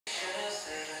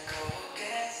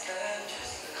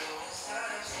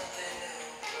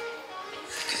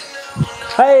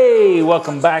Hey,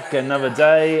 welcome back. Another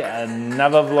day,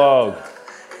 another vlog.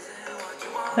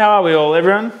 How are we all,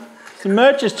 everyone? Some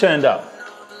merch has turned up.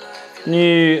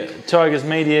 New Tigers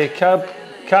Media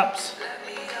cups.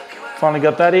 Finally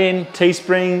got that in.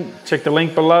 Teespring, check the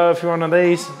link below if you want one of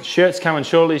these. Shirts coming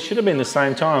shortly. Should have been the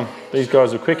same time. These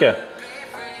guys are quicker.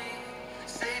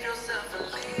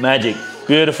 Magic,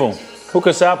 beautiful. Hook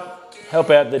us up, help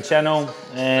out the channel,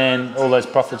 and all those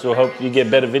profits will help you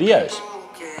get better videos.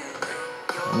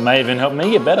 May even help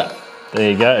me get better. There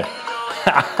you go.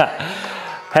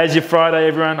 How's your Friday,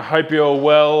 everyone? Hope you're all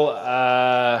well.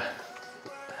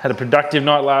 Had a productive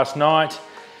night last night.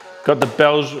 Got the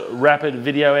Bells Rapid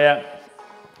video out.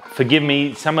 Forgive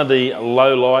me, some of the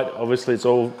low light, obviously it's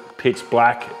all pitch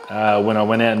black when I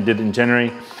went out and did it in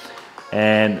January.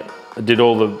 And I did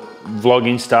all the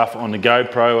vlogging stuff on the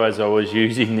GoPro as I was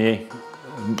using the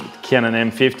Canon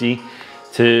M50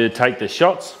 to take the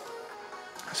shots.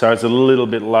 So it's a little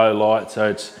bit low light, so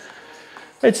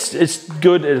it's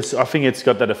good. I think it's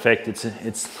got that effect.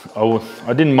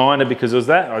 I didn't mind it because it was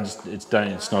that.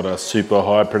 It's not a super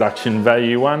high production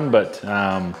value one, but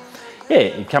yeah,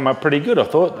 it came up pretty good. I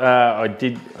thought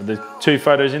the two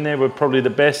photos in there were probably the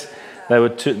best. They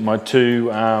were my two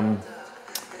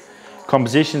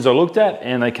compositions I looked at,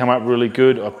 and they come up really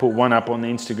good. I put one up on the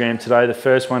Instagram today. The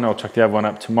first one, I'll chuck the other one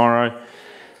up tomorrow.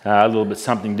 A little bit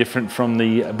something different from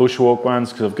the bushwalk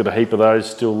ones because I've got a heap of those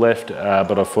still left,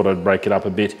 but I thought I'd break it up a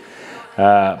bit.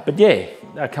 But yeah,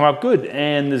 they come up good,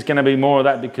 and there's going to be more of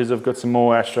that because I've got some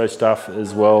more astro stuff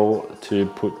as well to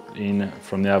put in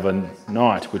from the other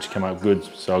night, which came up good,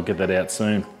 so I'll get that out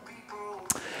soon.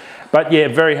 But yeah,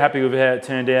 very happy with how it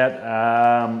turned out.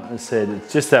 As I said,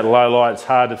 it's just that low light. It's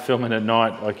hard to film it at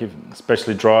night, like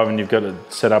especially driving. You've got to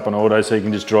set up on auto so you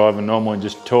can just drive and normal and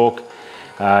just talk.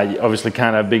 You obviously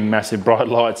can't have big, massive, bright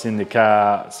lights in the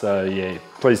car, so yeah,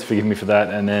 please forgive me for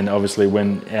that. And then obviously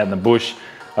when out in the bush,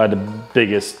 I had the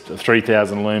biggest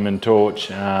 3000 lumen torch.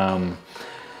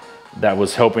 That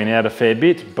was helping out a fair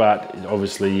bit, but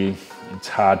obviously it's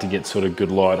hard to get sort of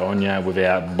good light on you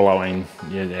without blowing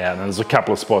you out. And there's a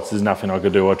couple of spots, there's nothing I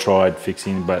could do. I tried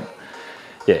fixing, but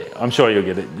yeah, I'm sure you'll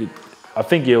get it. I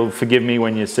think you'll forgive me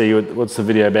when you see what's the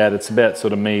video about. It's about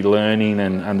sort of me learning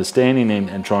and understanding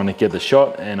and trying to get the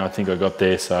shot, and I think I got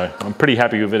there, so I'm pretty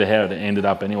happy with it, how it ended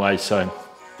up anyway. So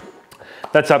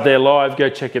that's up there live, go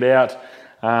check it out.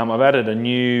 I've added a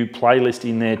new playlist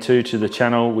in there too to the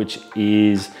channel, which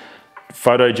is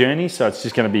photo journey, so it's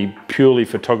just going to be purely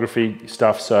photography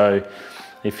stuff. So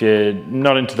if you're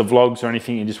not into the vlogs or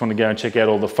anything, you just want to go and check out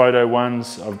all the photo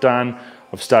ones I've done.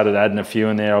 I've started adding a few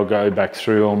in there. I'll go back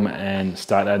through them and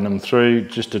start adding them through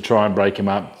just to try and break them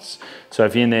up. So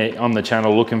if you're in there on the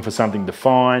channel looking for something to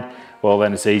find, well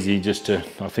then it's easy just to,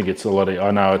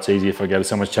 I know it's easy if I go to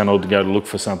someone's channel to go to look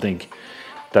for something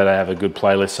that I have a good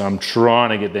playlist. So I'm trying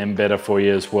to get them better for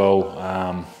you as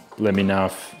well. Let me know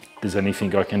if there's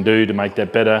anything I can do to make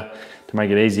that better, to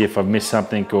make it easy if I've missed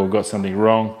something or got something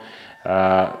wrong.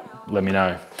 Let me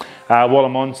know. While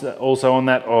I'm also on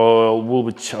that,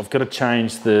 I've got to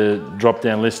change the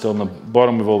drop-down list on the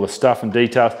bottom with all the stuff and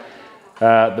details.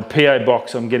 The PO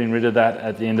box, I'm getting rid of that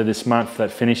at the end of this month.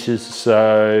 That finishes.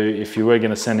 So if you were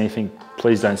going to send anything,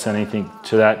 please don't send anything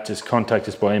to that. Just contact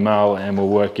us by email and we'll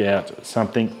work out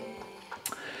something.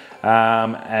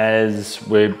 As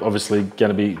we're obviously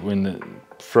going to be in the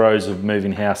throes of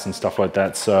moving house and stuff like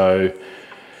that. So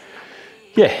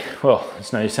yeah, well,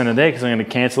 it's no use sending it there because I'm going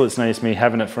to cancel it. It's no use me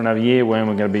having it for another year when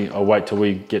we're going to be, I'll wait till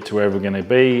we get to where we're going to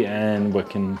be and we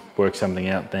can work something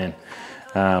out then.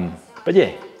 But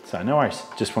yeah, so no worries.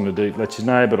 Just wanted to let you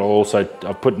know, but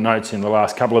I've put notes in the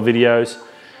last couple of videos,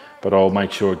 but I'll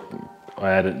make sure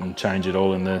I add it and change it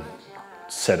all in the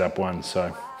setup one.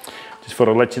 So just thought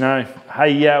I'd let you know.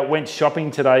 Hey, went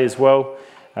shopping today as well.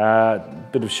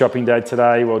 Bit of shopping day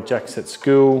today while Jack's at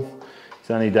school. It's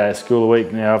only a day of school a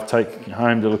week now. I've taken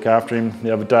home to look after him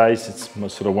the other days. It's my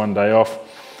sort of one day off.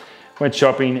 Went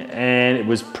shopping and it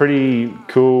was pretty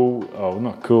cool. Oh,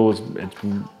 not cool. It's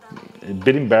a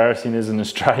bit embarrassing as an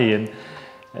Australian.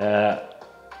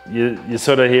 You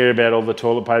sort of hear about all the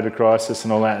toilet paper crisis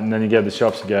and all that, and then you go to the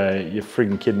shops and go, you're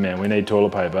freaking kidding, man. We need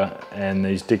toilet paper. And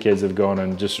these dickheads have gone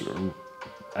and just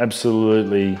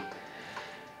absolutely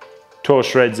tore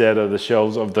shreds out of the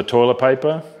shelves of the toilet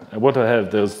paper. And what I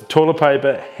have, there's toilet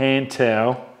paper, hand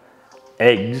towel,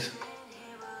 eggs.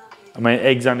 I mean,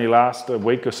 eggs only last a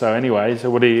week or so anyway, so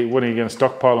what are you going to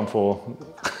stockpile them for?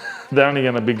 They're only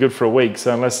going to be good for a week,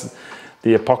 so unless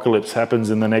the apocalypse happens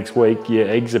in the next week, yeah,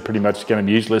 eggs are pretty much going to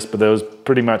be useless, but there was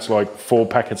pretty much like 4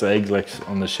 packets of eggs left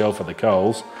on the shelf at the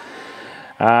Coles.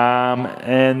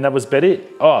 And that was about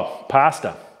it. Oh,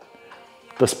 pasta.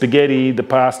 the spaghetti, the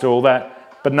pasta, all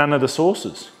that, but none of the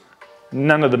sauces.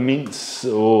 None of the mince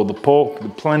or the pork,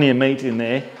 plenty of meat in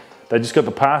there. They just got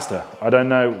the pasta. I don't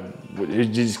know, you're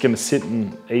just gonna sit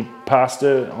and eat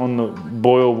pasta on the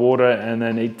boiled water and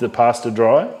then eat the pasta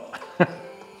dry?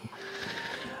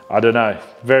 I don't know.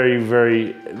 Very,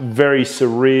 very, very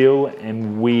surreal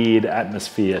and weird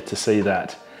atmosphere to see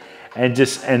that.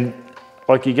 And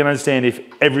like you can understand if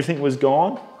everything was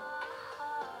gone,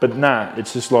 but nah,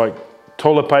 it's just like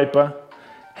toilet paper,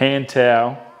 hand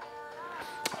towel,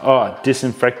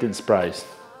 disinfectant sprays.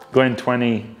 Glen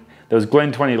 20, there was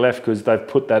Glen 20 left because they've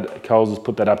put that, Coles has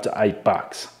put that up to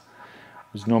 $8. It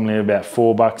was normally about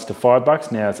 $4 to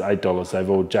 $5. Now it's $8. They've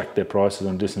all jacked their prices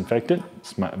on disinfectant.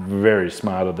 Very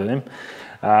smart of them.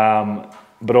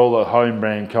 But all the home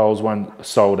brand Coles one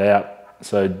sold out.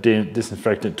 So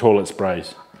disinfectant toilet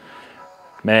sprays.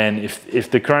 Man, if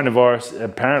the coronavirus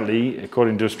apparently,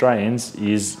 according to Australians,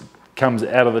 comes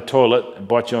out of the toilet and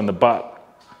bites you on the butt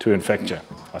to infect you.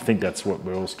 I think that's what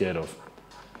we're all scared of.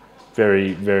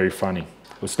 Very, very funny.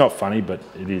 Well, it's not funny, but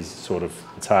it is sort of,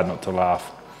 it's hard not to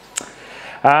laugh.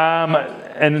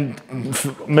 And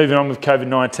moving on with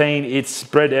COVID-19, it's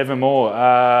spread ever more.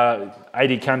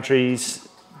 80 countries,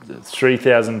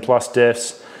 3,000 plus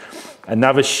deaths.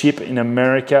 Another ship in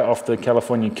America off the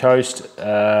California coast,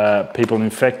 people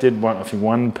infected. I think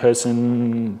one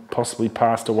person possibly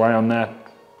passed away on that.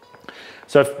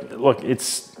 So look,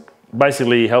 it's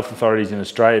basically health authorities in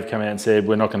Australia have come out and said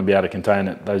we're not going to be able to contain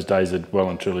it. Those days are well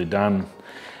and truly done.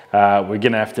 We're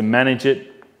going to have to manage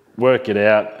it, work it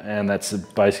out, and that's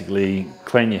basically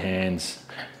clean your hands.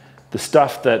 The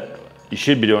stuff that you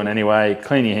should be doing anyway,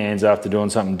 clean your hands after doing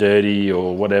something dirty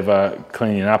or whatever,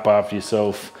 cleaning up after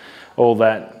yourself, all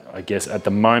that. I guess at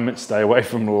the moment, stay away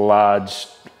from large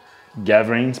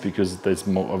gatherings because there's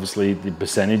more, obviously the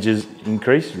percentages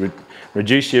increase.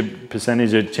 Reduce your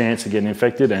percentage of chance of getting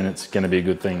infected and it's going to be a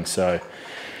good thing. So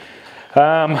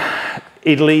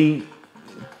Italy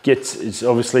it's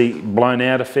obviously blown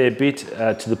out a fair bit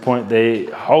to the point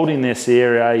they're holding their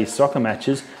Serie A soccer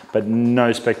matches but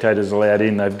no spectators allowed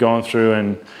in. They've gone through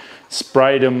and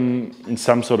sprayed them in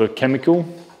some sort of chemical.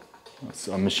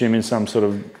 I'm assuming some sort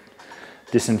of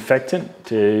disinfectant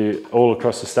to all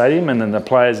across the stadium, and then the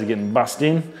players are getting bussed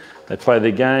in. They play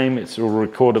their game. It's all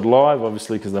recorded live,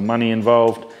 obviously, because the money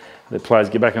involved. The players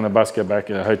get back on the bus, go back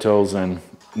to the hotels, and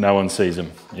no one sees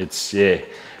them. It's, yeah,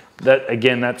 that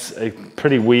again, that's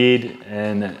pretty weird,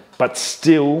 but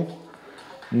still,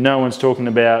 no one's talking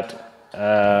about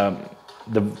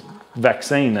the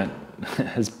vaccine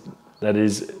that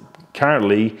is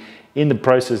currently in the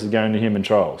process of going to human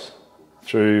trials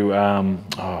through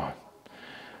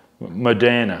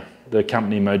Moderna, the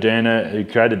company Moderna who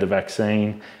created the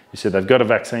vaccine. He said they've got a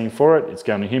vaccine for it. It's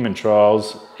going to human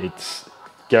trials. It's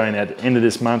going at the end of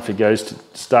this month. It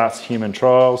starts human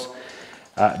trials.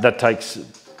 That takes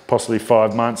possibly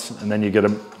 5 months, and then you've got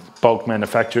to bulk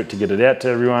manufacture it to get it out to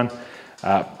everyone.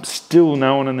 Still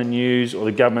no one in the news or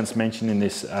the government's mentioning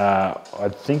this. I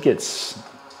think it's,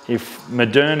 if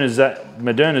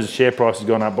Moderna's share price has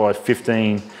gone up by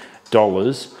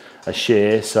 $15 a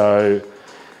share, so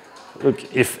look,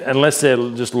 unless they're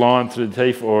just lying through the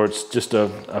teeth or it's just a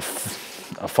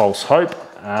false hope,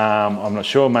 I'm not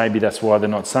sure. Maybe that's why they're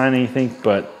not saying anything,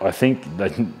 but I think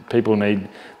that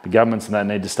the governments and that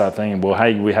need to start thinking, well,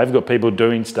 hey, we have got people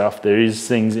doing stuff. There is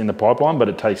things in the pipeline, but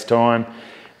it takes time.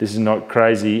 This is not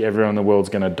crazy. Everyone in the world's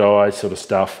going to die sort of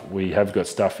stuff. We have got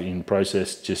stuff in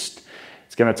process. Just,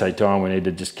 it's going to take time. We need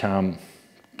to just calm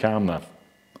them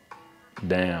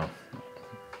down.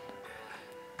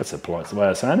 That's the polite way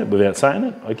of saying it without saying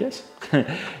it, I guess.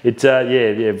 It's,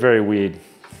 yeah, very weird.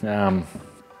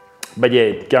 But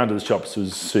yeah, going to the shops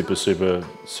was super, super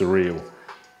surreal.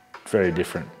 Very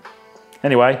different.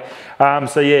 Anyway,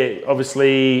 so yeah,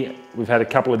 obviously we've had a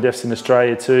couple of deaths in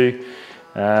Australia too.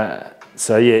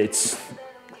 So yeah,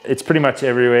 it's pretty much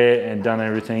everywhere and done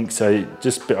everything. So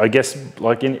just, I guess,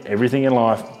 like in everything in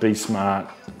life, be smart.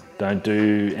 Don't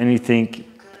do anything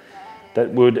that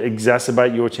would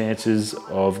exacerbate your chances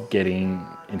of getting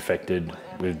infected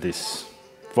with this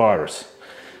virus.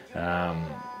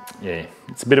 Yeah,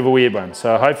 it's a bit of a weird one.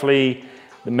 So hopefully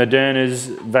the Moderna's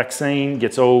vaccine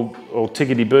gets all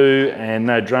tickety-boo and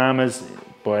no dramas.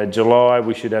 By July,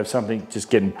 we should have something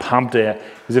just getting pumped out.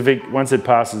 Because once it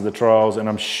passes the trials, and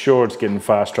I'm sure it's getting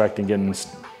fast-tracked and getting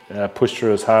pushed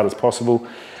through as hard as possible,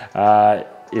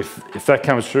 if that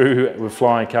comes through with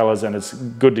flying colours and it's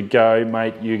good to go,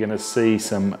 mate, you're going to see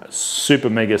some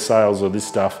super mega sales of this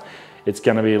stuff. It's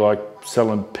going to be like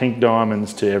selling pink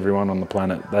diamonds to everyone on the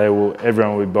planet.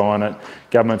 Everyone will be buying it.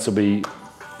 Governments will be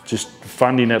just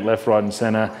funding it left, right and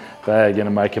centre. they're going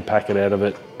to make a packet out of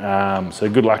it. So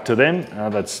good luck to them.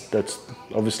 That's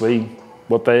obviously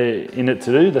what they're in it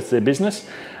to do. That's their business.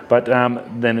 But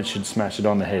then it should smash it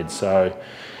on the head. So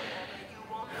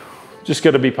just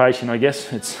got to be patient, I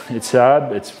guess. It's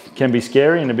hard. It can be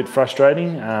scary and a bit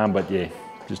frustrating. But yeah,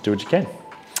 just do what you can.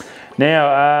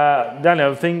 Now, the only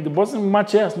other thing, there wasn't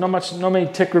much else, not many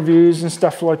tech reviews and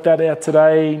stuff like that out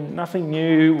today. Nothing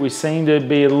new. We seem to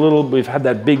be we've had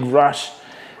that big rush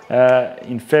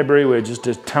in February where just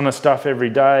a ton of stuff every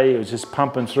day. It was just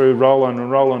pumping through, rolling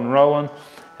and rolling and rolling.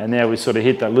 And now we sort of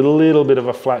hit that little bit of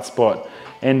a flat spot.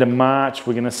 End of March,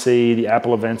 we're going to see the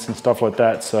Apple events and stuff like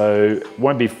that. So it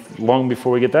won't be long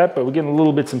before we get that, but we're getting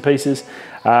little bits and pieces.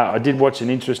 I did watch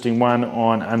an interesting one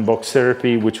on unbox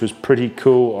therapy, which was pretty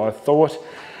cool, I thought.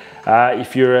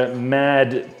 If you're a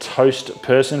mad toast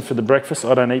person for the breakfast,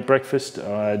 I don't eat breakfast.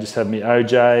 I just have my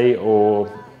OJ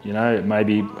or, you know,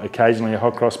 maybe occasionally a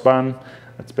hot cross bun.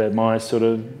 That's about my sort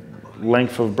of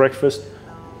length of breakfast.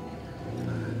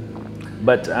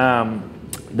 But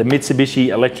the Mitsubishi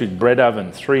electric bread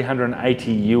oven,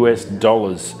 $380 US.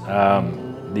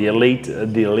 The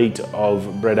elite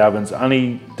of bread ovens,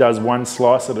 only does one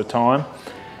slice at a time,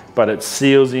 but it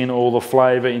seals in all the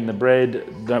flavour in the bread,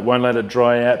 won't let it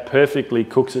dry out, perfectly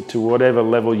cooks it to whatever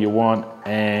level you want,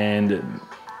 and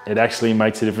it actually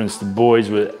makes a difference. The boys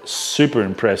were super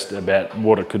impressed about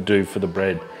what it could do for the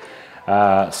bread.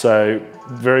 So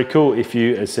very cool. If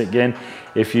you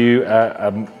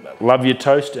love your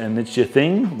toast and it's your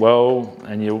thing, well,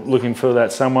 and you're looking for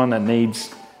that someone that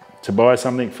needs to buy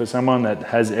something for someone that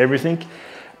has everything,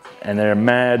 and they're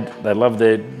mad, they love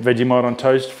their Vegemite on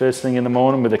toast first thing in the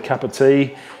morning with a cup of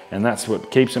tea, and that's what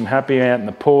keeps them happy out in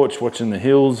the porch, watching the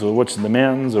hills or watching the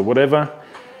mountains or whatever.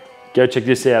 Go check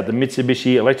this out, the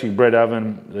Mitsubishi electric bread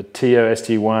oven, the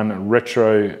TOST1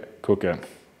 retro cooker.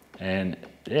 And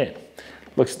yeah,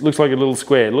 looks like a little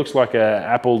square. It looks like a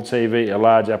Apple TV, a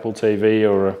large Apple TV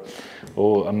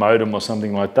or a modem or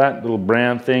something like that. Little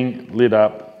brown thing, lit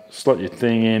up, slot your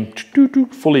thing in,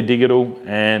 fully digital,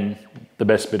 and the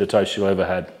best bit of toast you'll ever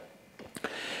had.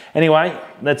 Anyway,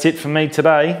 that's it for me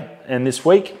today and this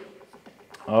week.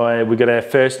 We got our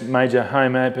first major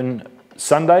home open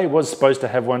Sunday. Was supposed to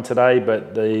have one today,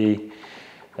 but the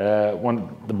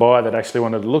buyer that actually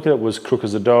wanted to look at it was crook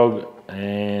as a dog,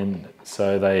 and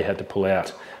so they had to pull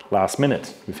out last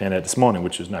minute. We found out this morning,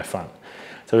 which was no fun.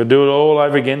 So we'll do it all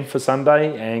over again for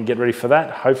Sunday and get ready for that.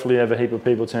 Hopefully have a heap of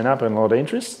people turn up and a lot of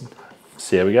interest.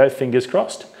 See how we go, fingers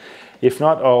crossed. If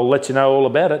not, I'll let you know all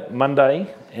about it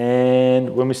Monday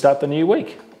and when we start the new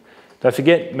week. Don't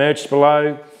forget, merch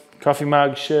below, coffee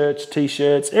mugs, shirts,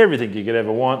 t-shirts, everything you could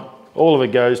ever want. All of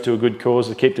it goes to a good cause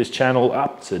to keep this channel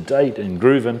up to date and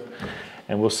grooving.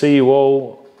 And we'll see you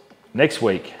all next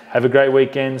week. Have a great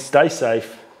weekend, stay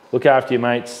safe, look after your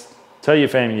mates, tell your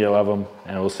family you love them,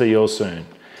 and we'll see you all soon.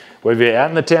 Whether you're out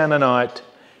in the town tonight,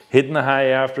 hitting the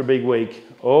hay after a big week,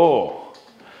 or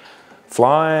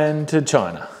flying to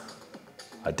China.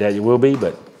 I doubt you will be,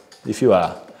 but if you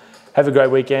are, have a great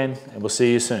weekend and we'll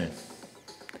see you soon.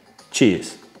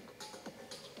 Cheers.